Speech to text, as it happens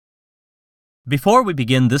Before we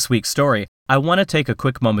begin this week's story, I want to take a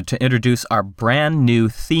quick moment to introduce our brand new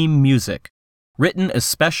theme music, written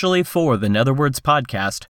especially for the Netherwords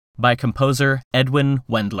podcast by composer Edwin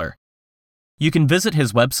Wendler. You can visit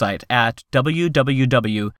his website at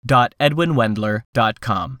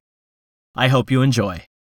www.edwinwendler.com. I hope you enjoy.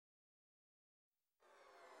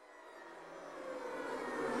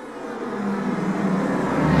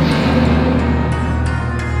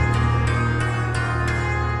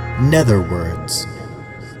 Netherwords.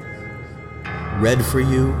 Read for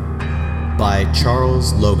you by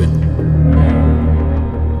Charles Logan.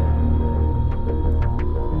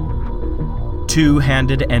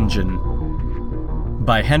 Two-Handed Engine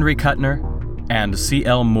by Henry Kuttner and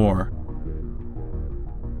C.L. Moore.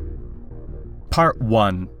 Part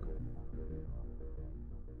 1.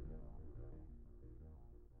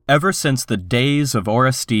 Ever since the days of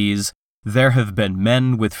Orestes, there have been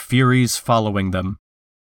men with furies following them.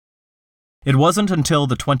 It wasn't until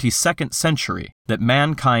the 22nd century that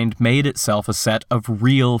mankind made itself a set of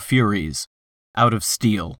real furies, out of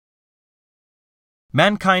steel.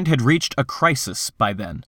 Mankind had reached a crisis by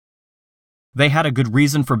then. They had a good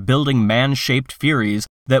reason for building man-shaped furies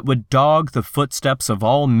that would dog the footsteps of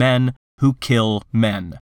all men who kill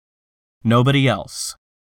men. Nobody else.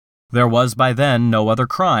 There was by then no other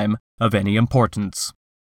crime of any importance.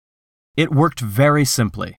 It worked very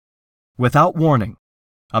simply. Without warning,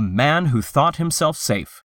 a man who thought himself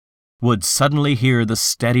safe would suddenly hear the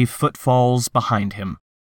steady footfalls behind him.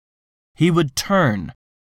 He would turn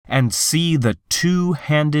and see the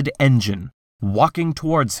two-handed engine walking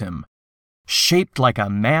towards him, shaped like a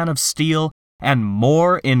man of steel and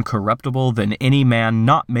more incorruptible than any man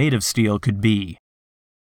not made of steel could be.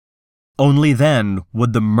 Only then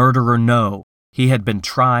would the murderer know he had been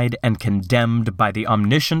tried and condemned by the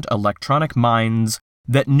omniscient electronic minds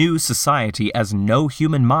that knew society as no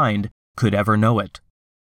human mind could ever know it.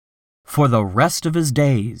 For the rest of his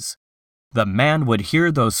days, the man would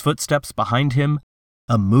hear those footsteps behind him,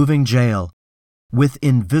 a moving jail, with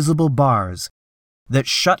invisible bars that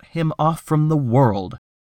shut him off from the world.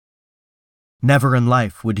 Never in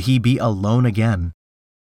life would he be alone again.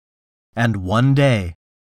 And one day,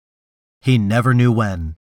 he never knew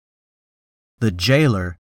when, the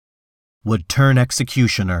jailer would turn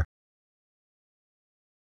executioner.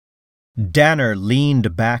 Danner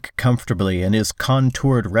leaned back comfortably in his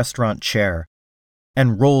contoured restaurant chair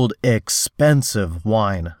and rolled expensive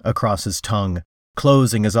wine across his tongue,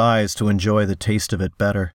 closing his eyes to enjoy the taste of it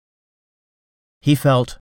better. He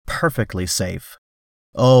felt perfectly safe.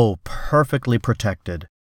 Oh, perfectly protected.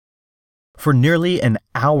 For nearly an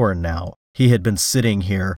hour now, he had been sitting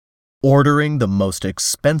here, ordering the most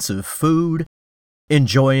expensive food,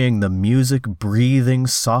 enjoying the music breathing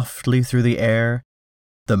softly through the air,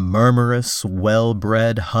 the murmurous,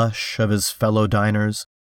 well-bred hush of his fellow diners.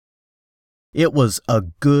 It was a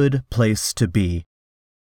good place to be.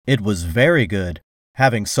 It was very good,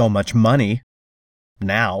 having so much money.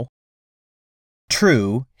 Now.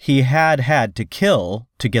 True, he had to kill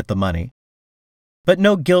to get the money. But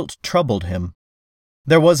no guilt troubled him.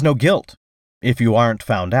 There was no guilt, if you aren't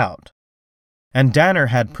found out. And Danner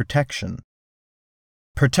had protection.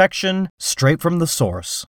 Protection straight from the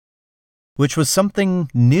source, which was something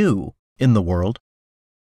new in the world.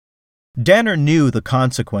 Danner knew the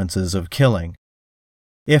consequences of killing.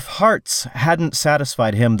 If Hartz hadn't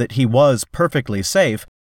satisfied him that he was perfectly safe,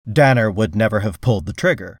 Danner would never have pulled the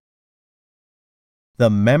trigger. The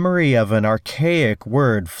memory of an archaic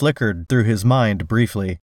word flickered through his mind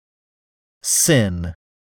briefly. Sin.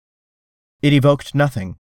 It evoked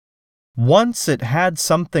nothing. Once it had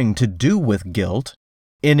something to do with guilt,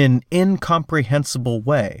 in an incomprehensible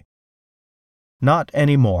way. Not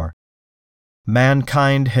anymore.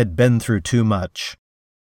 Mankind had been through too much.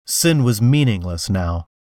 Sin was meaningless now.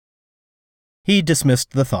 He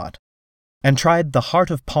dismissed the thought, and tried the heart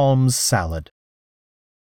of palms salad.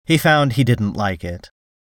 He found he didn't like it.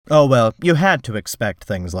 Oh well, you had to expect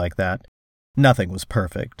things like that. Nothing was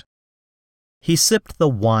perfect. He sipped the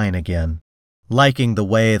wine again, liking the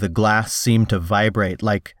way the glass seemed to vibrate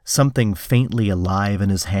like something faintly alive in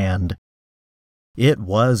his hand. It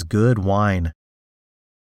was good wine.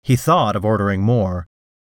 He thought of ordering more,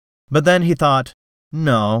 but then he thought,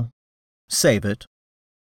 no, save it.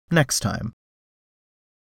 Next time.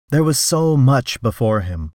 There was so much before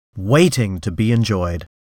him, waiting to be enjoyed.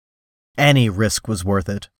 Any risk was worth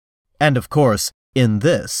it. And of course, in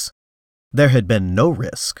this, there had been no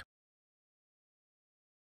risk.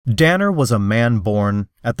 Danner was a man born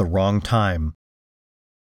at the wrong time.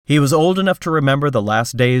 He was old enough to remember the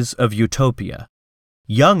last days of utopia,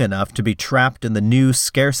 young enough to be trapped in the new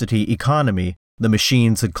scarcity economy the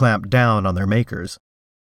machines had clamped down on their makers.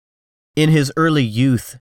 In his early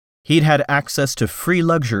youth, he'd had access to free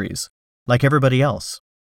luxuries, like everybody else.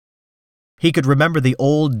 He could remember the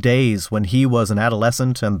old days when he was an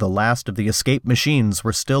adolescent and the last of the escape machines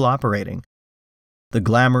were still operating. The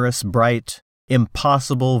glamorous, bright,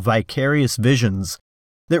 impossible, vicarious visions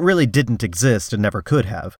that really didn't exist and never could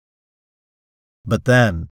have. But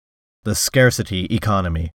then, the scarcity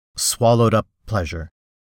economy swallowed up pleasure.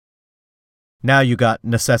 Now you got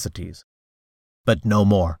necessities, but no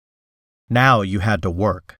more. Now you had to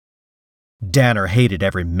work. Danner hated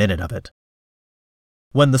every minute of it.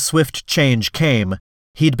 When the swift change came,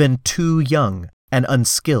 he'd been too young and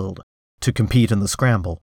unskilled to compete in the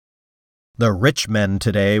scramble. The rich men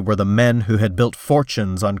today were the men who had built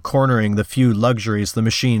fortunes on cornering the few luxuries the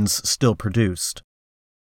machines still produced.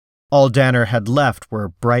 All Danner had left were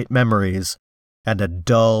bright memories and a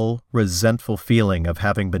dull, resentful feeling of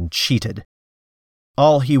having been cheated.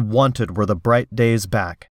 All he wanted were the bright days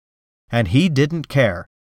back, and he didn't care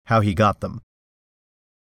how he got them.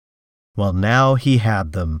 Well, now he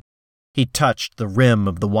had them. He touched the rim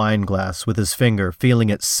of the wineglass with his finger, feeling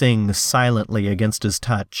it sing silently against his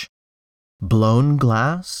touch. Blown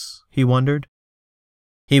glass? He wondered.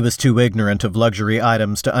 He was too ignorant of luxury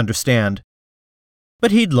items to understand.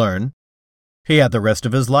 But he'd learn. He had the rest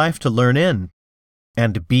of his life to learn in,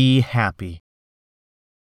 and be happy.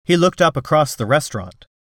 He looked up across the restaurant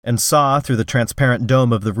and saw through the transparent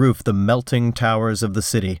dome of the roof the melting towers of the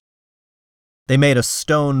city. They made a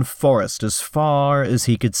stone forest as far as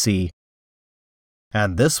he could see.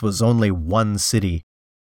 And this was only one city.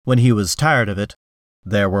 When he was tired of it,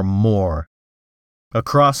 there were more.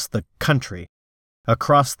 Across the country,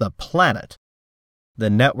 across the planet, the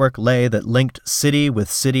network lay that linked city with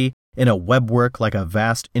city in a webwork like a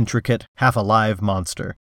vast, intricate, half-alive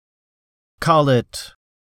monster. Call it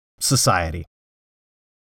society.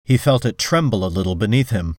 He felt it tremble a little beneath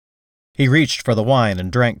him. He reached for the wine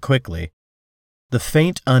and drank quickly. The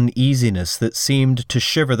faint uneasiness that seemed to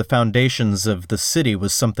shiver the foundations of the city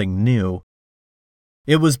was something new.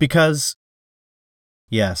 It was because...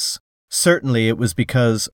 Yes, certainly it was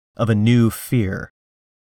because of a new fear.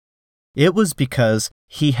 It was because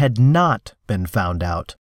he had not been found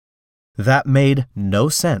out. That made no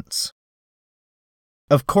sense.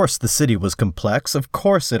 Of course the city was complex. Of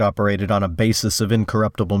course it operated on a basis of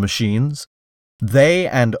incorruptible machines. They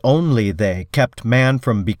and only they kept man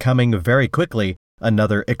from becoming very quickly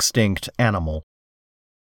another extinct animal.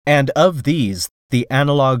 And of these, the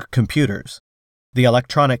analog computers, the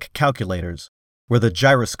electronic calculators, were the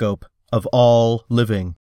gyroscope of all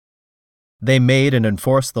living. They made and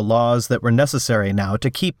enforced the laws that were necessary now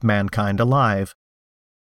to keep mankind alive.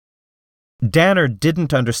 Danner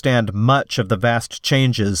didn't understand much of the vast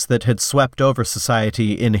changes that had swept over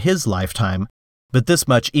society in his lifetime, but this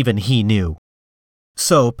much even he knew.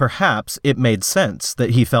 So perhaps it made sense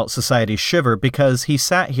that he felt society shiver because he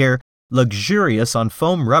sat here luxurious on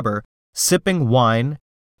foam rubber, sipping wine,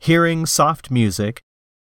 hearing soft music,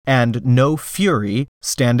 and no Fury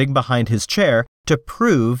standing behind his chair to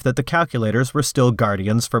prove that the calculators were still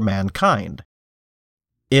guardians for mankind.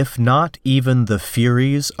 If not even the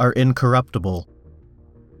Furies are incorruptible,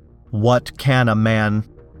 what can a man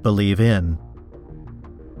believe in?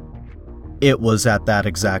 It was at that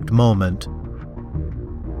exact moment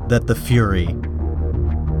that the Fury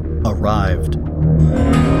arrived.